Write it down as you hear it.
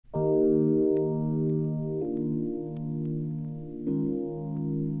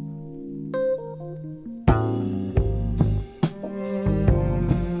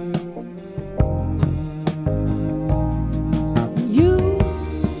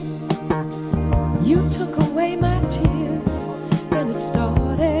took away my tears, then it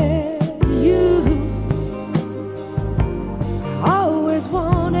started. You, I always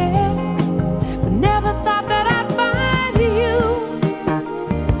wanted, but never thought that I'd find you.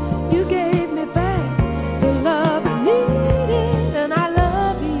 You gave me back the love I needed, and I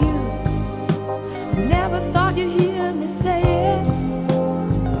love you. Never thought you'd hear me say it.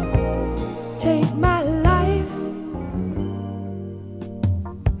 Take my life.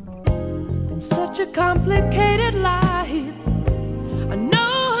 Been such a complicated life. I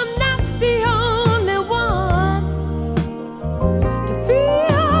know I'm not the only one to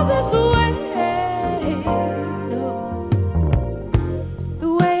feel this way, no, the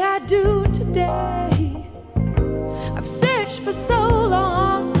way I do today. I've searched for so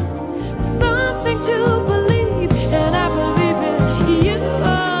long for something to believe, and I believe in you.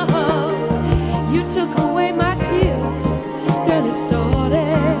 You took away my tears, then it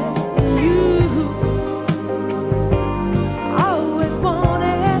started.